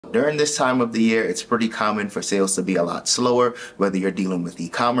during this time of the year, it's pretty common for sales to be a lot slower, whether you're dealing with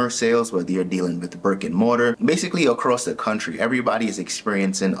e-commerce sales, whether you're dealing with brick and mortar. Basically across the country, everybody is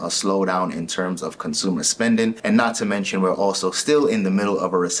experiencing a slowdown in terms of consumer spending, and not to mention we're also still in the middle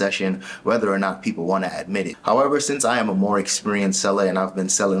of a recession, whether or not people want to admit it. However, since I am a more experienced seller and I've been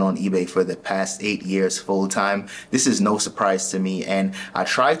selling on eBay for the past 8 years full time, this is no surprise to me, and I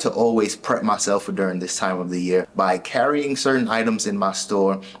try to always prep myself for during this time of the year by carrying certain items in my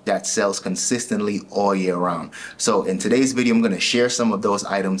store that sells consistently all year round. So in today's video, I'm going to share some of those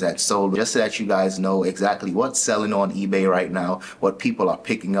items that sold just so that you guys know exactly what's selling on eBay right now, what people are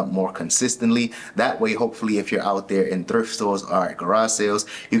picking up more consistently. That way, hopefully, if you're out there in thrift stores or at garage sales,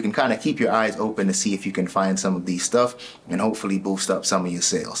 you can kind of keep your eyes open to see if you can find some of these stuff and hopefully boost up some of your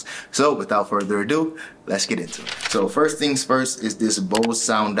sales. So without further ado, let's get into it. So first things first is this Bose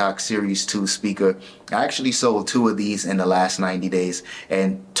SoundDock Series 2 speaker. I actually sold 2 of these in the last 90 days,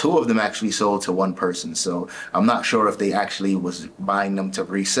 and 2 of them actually sold to one person. So I'm not sure if they actually was buying them to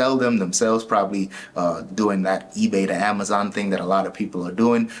resell them themselves, probably doing that eBay to Amazon thing that a lot of people are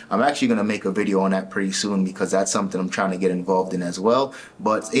doing. I'm actually going to make a video on that pretty soon because that's something I'm trying to get involved in as well.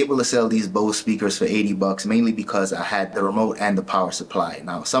 But able to sell these Bose speakers for 80 bucks, mainly because I had the remote and the power supply.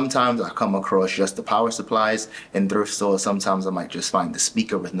 Now, sometimes I come across just the power supplies in thrift stores. Sometimes I might just find the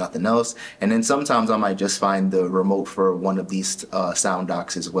speaker with nothing else, and then sometimes I might just find the remote for one of these sound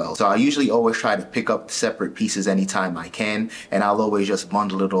docks as well. So I usually always try to pick up separate pieces anytime I can, and I'll always just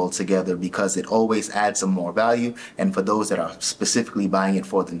bundle it all together because it always adds some more value. And for those that are specifically buying it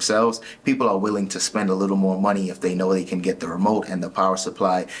for themselves, people are willing to spend a little more money if they know they can get the remote and the power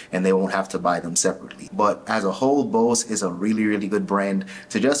supply and they won't have to buy them separately. But as a whole, Bose is a really good brand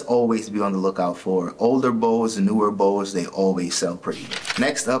to just always be on the lookout for. Older Bose, newer Bose, they always sell pretty good.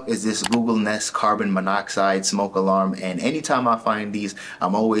 Next up is this Google Nest carbon monoxide smoke alarm, and anytime I find these,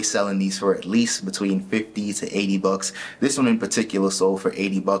 I'm always selling these for at least between 50 to 80 bucks. This one in particular sold for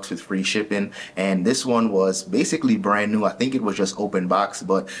 80 bucks with free shipping, and this one was basically brand new. I think it was just open box,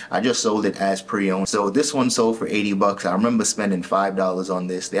 but I just sold it as pre-owned. So this one sold for 80 bucks. I remember spending $5 on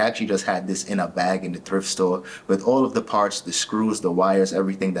this. They actually just had this in a bag in the thrift store with all of the parts, the screws, the wires,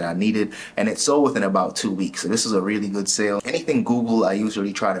 everything that I needed, and it sold within about 2 weeks. So this is a really good sale. Anything Google, I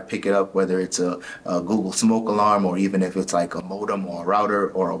usually try to pick it up, whether it's a Google smoke alarm or even if it's like a modem or a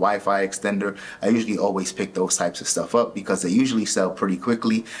router or a Wi-Fi extender. I usually always pick those types of stuff up because they usually sell pretty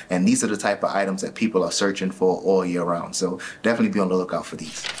quickly, and these are the type of items that people are searching for all year round. So definitely be on the lookout for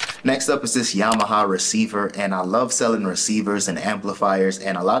these. Next up is this Yamaha receiver, and I love selling receivers and amplifiers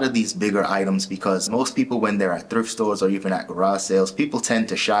and a lot of these bigger items because most people, when they're at thrift stores or even at garage sales, people tend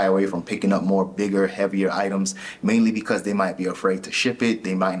to shy away from picking up more bigger, heavier items, mainly because they might be afraid to ship it.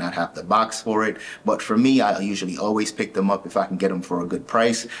 They might not have the box for it. But for me, I usually always pick them up if I can get them for a good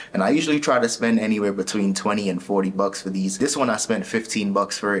price, and I usually try to spend anywhere between 20 and 40 bucks for these. This one I spent 15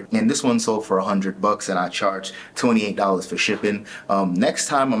 bucks for it, and this one sold for 100 bucks, and I charged $28 for shipping. Next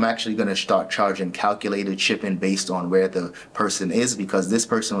time I'm actually going to start charging calculated shipping based on where the person is, because this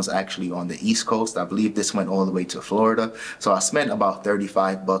person was actually on the East Coast. I believe this went all the way to Florida, so I spent about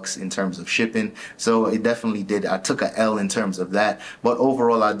 35 bucks in terms of shipping. So it definitely did, I took a L in terms of that, but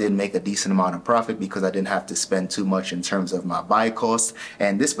overall I did make a decent amount of profit because I didn't have to spend too much in terms of my buy cost.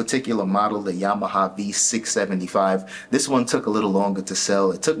 And this particular model, the Yamaha V675, this one took a little longer to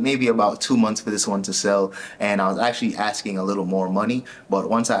sell. It took maybe about 2 months for this one to sell, and I was actually asking a little more money, but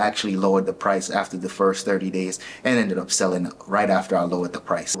once I actually lowered the price after the first 30 days and ended up selling right after I lowered the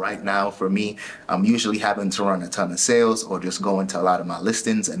price. Right now for me, I'm usually having to run a ton of sales or just go into a lot of my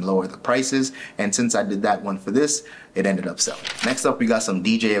listings and lower the prices, and since I did that one for this, it ended up selling. Next up, we got some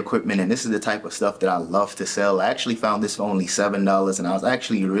DJ equipment, and this is the type of stuff that I love to sell. I actually found this for only $7, and I was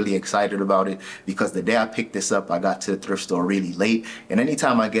actually really excited about it because the day I picked this up, I got to the thrift store really late, and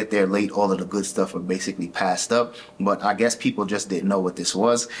anytime I get there late, all of the good stuff are basically passed up, but I guess people just didn't know what this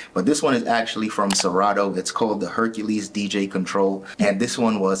was. But this one is actually from Serato. It's called the Hercules DJ Control, and this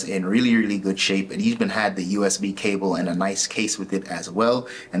one was in really good shape. It even had the USB cable and a nice case with it as well,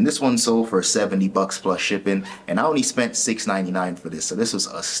 and this one sold for 70 bucks plus shipping, and I only spent $6.99 for this, so this was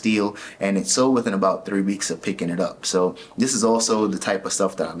a steal, and it sold within about 3 weeks of picking it up. So this is also the type of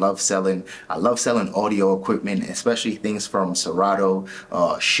stuff that I love selling. I love selling audio equipment, especially things from Serato,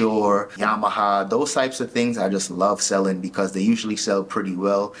 Shure, Yamaha, those types of things. I just love selling because they usually sell pretty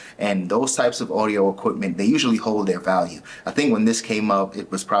well, and those types of audio equipment, they usually hold their value. I think when this came out,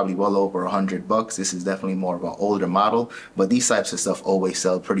 it was probably well over 100 bucks. This is definitely more of an older model, but these types of stuff always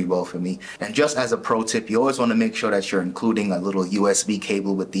sell pretty well for me. And just as a pro tip, you always want to make sure sure that you're including a little USB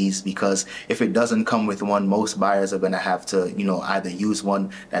cable with these, because if it doesn't come with one, most buyers are going to have to, you know, either use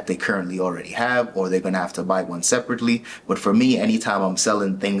one that they currently already have, or they're going to have to buy one separately. But for me, anytime I'm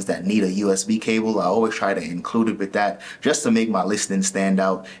selling things that need a USB cable, I always try to include it with that, just to make my listing stand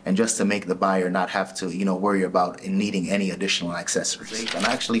out and just to make the buyer not have to, you know, worry about needing any additional accessories. And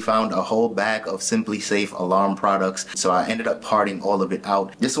I actually found a whole bag of Simply Safe alarm products, so I ended up parting all of it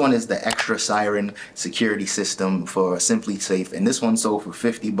out. This one is the extra siren security system for Simply Safe, and this one sold for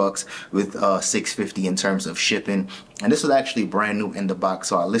 50 bucks with $6.50 in terms of shipping. And this was actually brand new in the box,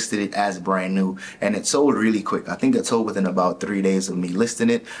 so I listed it as brand new, and it sold really quick. I think it sold within about 3 days of me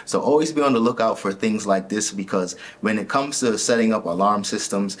listing it. So always be on the lookout for things like this, because when it comes to setting up alarm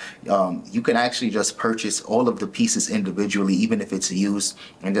systems, you can actually just purchase all of the pieces individually, even if it's used,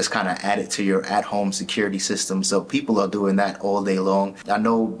 and just kind of add it to your at-home security system. So people are doing that all day long. I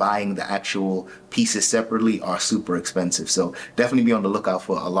know buying the actual pieces separately are super expensive, so definitely be on the lookout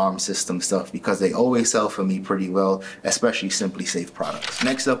for alarm system stuff, because they always sell for me pretty well, especially Simply Safe products.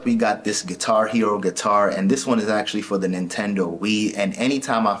 Next up, we got this Guitar Hero guitar, and this one is actually for the Nintendo Wii, and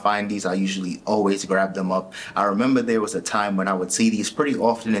anytime I find these, I usually always grab them up. I remember there was a time when I would see these pretty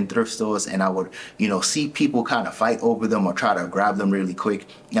often in thrift stores, and I would, you know, see people kind of fight over them or try to grab them really quick,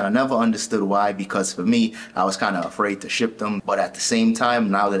 and I never understood why, because for me, I was kind of afraid to ship them. But at the same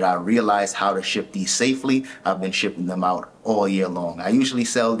time, now that I realized how to ship these safely, I've been shipping them out all year long. I usually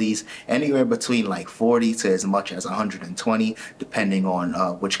sell these anywhere between like 40 to as much as 120, depending on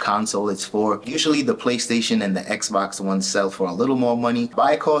which console it's for. Usually the PlayStation and the Xbox ones sell for a little more money.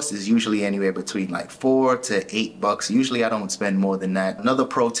 Buy cost is usually anywhere between like $4 to $8. Usually I don't spend more than that. Another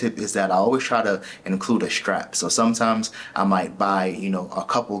pro tip is that I always try to include a strap. So sometimes I might buy, you know, a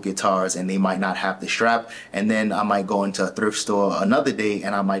couple guitars and they might not have the strap, and then I might go into a thrift store another day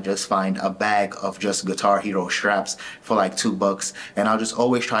and I might just find a bag of just Guitar Hero straps for like $2, and I'll just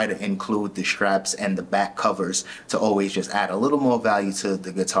always try to include the straps and the back covers to always just add a little more value to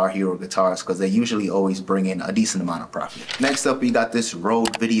the Guitar Hero guitars, because they usually always bring in a decent amount of profit. Next up, we got this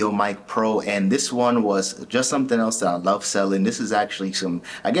Rode Video Mic Pro, and this one was just something else that I love selling. This is actually some,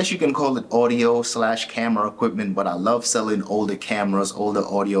 I guess you can call it audio slash camera equipment, but I love selling older cameras, older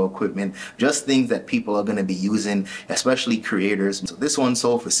audio equipment, just things that people are going to be using, especially creators. So this one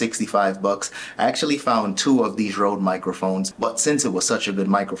sold for 65 bucks. I actually found 2 of these Rode microphones, but since it was such a good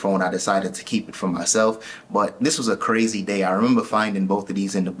microphone, I decided to keep it for myself. But this was a crazy day. I remember finding both of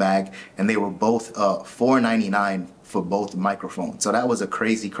these in the bag, and they were both $4.99 for both microphones. So that was a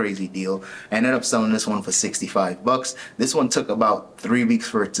crazy deal. I ended up selling this one for 65 bucks. This one took about 3 weeks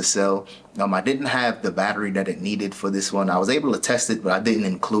for it to sell. I didn't have the battery that it needed for this one. I was able to test it, but I didn't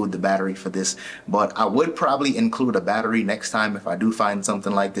include the battery for this. But I would probably include a battery next time if I do find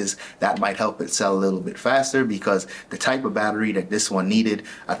something like this. That might help it sell a little bit faster, because the type of battery that this one needed,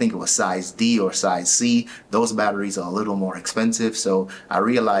 I think it was size D or size C. Those batteries are a little more expensive. So I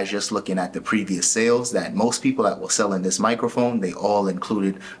realized just looking at the previous sales that most people that were selling this microphone, they all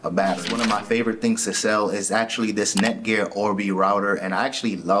included a battery. One of my favorite things to sell is actually this Netgear Orbi router, and I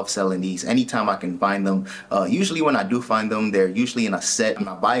actually love selling these anytime I can find them. Usually when I do find them, they're usually in a set.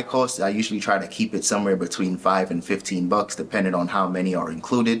 My buy cost, I usually try to keep it somewhere between 5 and 15 bucks, depending on how many are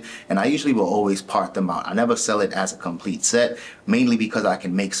included, and I usually will always part them out. I never sell it as a complete set, mainly because I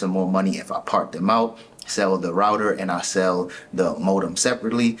can make some more money if I part them out, sell the router, and I sell the modem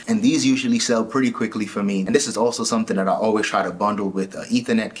separately, and these usually sell pretty quickly for me. And this is also something that I always try to bundle with an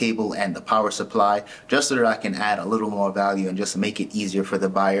Ethernet cable and the power supply, just so that I can add a little more value and just make it easier for the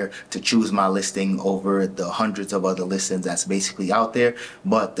buyer to choose my listing over the hundreds of other listings that's basically out there.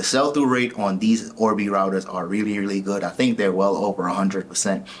 But the sell-through rate on these Orbi routers are really good. I think they're well over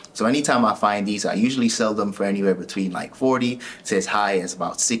 100%. So anytime I find these, I usually sell them for anywhere between like 40 to as high as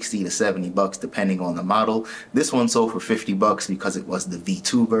about 60 to 70 bucks, depending on the model. This one sold for 50 bucks because it was the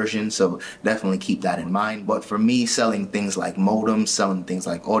V2 version, so definitely keep that in mind. But for me, selling things like modems, selling things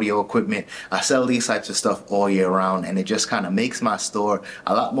like audio equipment, I sell these types of stuff all year round, and it just kind of makes my store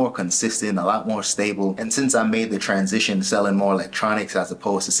a lot more consistent, a lot more stable. And since I made the transition selling more electronics as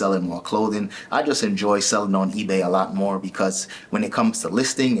opposed to selling more clothing, I just enjoy selling on eBay a lot more, because when it comes to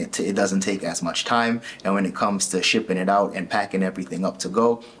listing, it doesn't take as much time, and when it comes to shipping it out and packing everything up to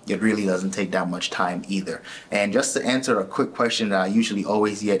go, it really doesn't take that much time either. And just to answer a quick question that I usually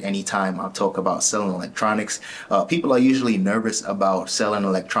always get anytime I talk about selling electronics, people are usually nervous about selling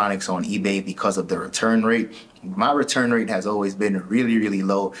electronics on eBay because of the return rate. My return rate has always been really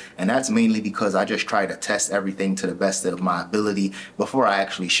low, and that's mainly because I just try to test everything to the best of my ability before I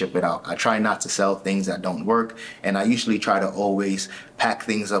actually ship it out. I try not to sell things that don't work, and I usually try to always pack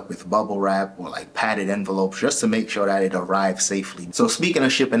things up with bubble wrap or like padded envelopes just to make sure that it arrives safely. So speaking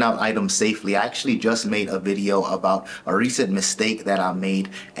of shipping out items safely, I actually just made a video about a recent mistake that I made,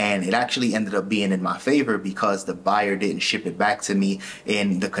 and it actually ended up being in my favor because the buyer didn't ship it back to me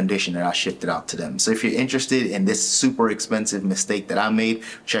in the condition that I shipped it out to them. So if you're interested in this super expensive mistake that I made,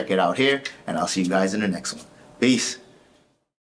 check it out here, and I'll see you guys in the next one. Peace.